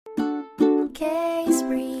case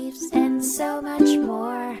briefs, and so much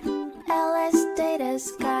more.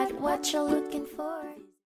 LSData's got what you're looking for.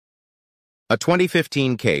 A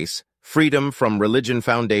 2015 case, Freedom from Religion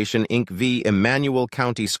Foundation, Inc. v. Emanuel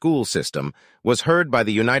County School System, was heard by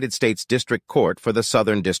the United States District Court for the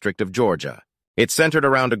Southern District of Georgia. It centered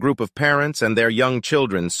around a group of parents and their young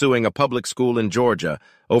children suing a public school in Georgia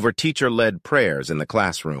over teacher-led prayers in the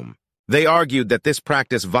classroom. They argued that this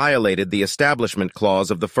practice violated the Establishment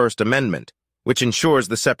Clause of the First Amendment, which ensures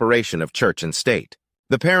the separation of church and state.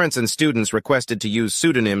 The parents and students requested to use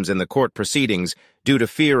pseudonyms in the court proceedings due to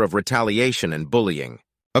fear of retaliation and bullying.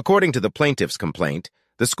 According to the plaintiff's complaint,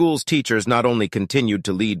 the school's teachers not only continued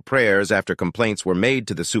to lead prayers after complaints were made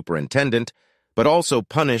to the superintendent, but also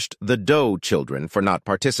punished the Doe children for not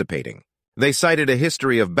participating. They cited a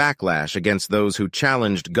history of backlash against those who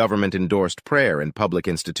challenged government-endorsed prayer in public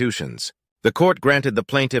institutions. The court granted the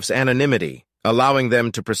plaintiffs anonymity, allowing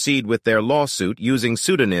them to proceed with their lawsuit using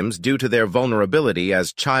pseudonyms due to their vulnerability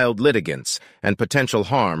as child litigants and potential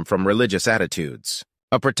harm from religious attitudes.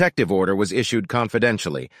 A protective order was issued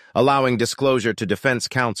confidentially, allowing disclosure to defense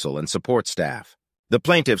counsel and support staff. The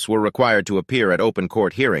plaintiffs were required to appear at open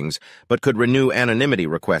court hearings, but could renew anonymity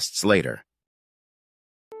requests later.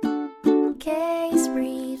 Case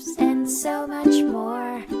briefs, and so much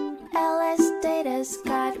more. LSData's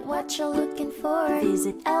got what you're looking for.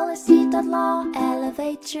 Visit lsd.law,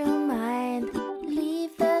 elevate your mind.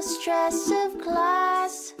 Leave the stress of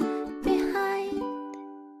class.